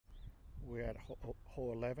We're at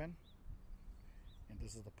hole 11, and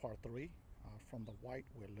this is the par 3. From the white,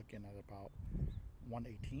 we're looking at about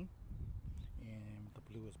 118, and the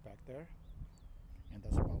blue is back there, and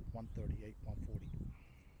that's about 138, 140.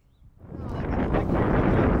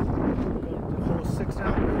 Go to hole 6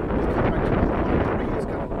 now. Let's come back to the par 3. It's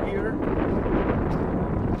got a rear.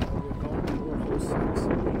 We're going toward hole 6.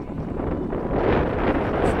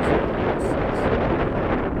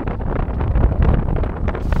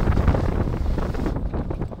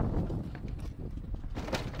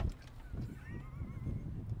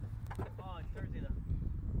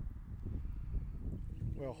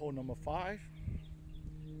 Well, hole number 5,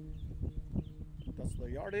 that's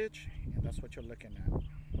the yardage, and that's what you're looking at.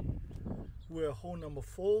 Well, hole number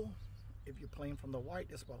 4, if you're playing from the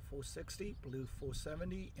white, it's about 460, blue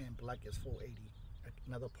 470, and black is 480.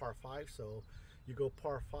 Another par 5, so you go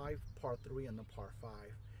par 5, par 3, and the par 5.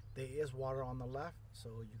 There is water on the left,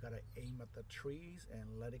 so you gotta aim at the trees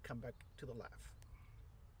and let it come back to the left.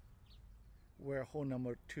 We're hole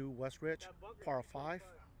number 2, West Ridge, par 5.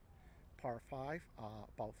 Par 5,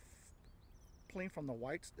 about playing from the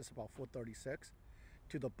whites, it's about 436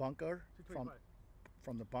 to the bunker.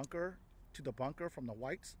 From the bunker to the bunker from the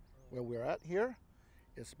whites, where we're at here,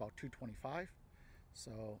 it's about 225.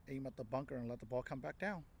 So aim at the bunker and let the ball come back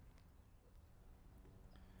down.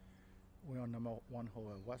 We're on number 1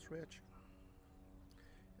 hole at West Ridge.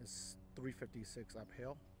 It's 356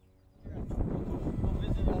 uphill. Go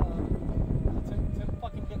visit Tim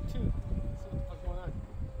fucking get 2. See what the fuck's going on.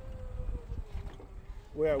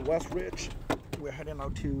 We're at West Ridge. We're heading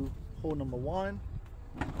out to hole number 1.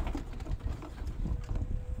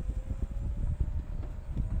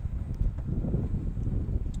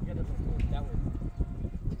 Yeah, that way.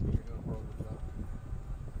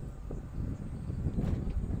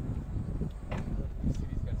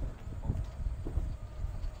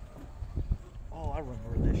 Oh, I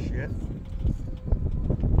remember this shit.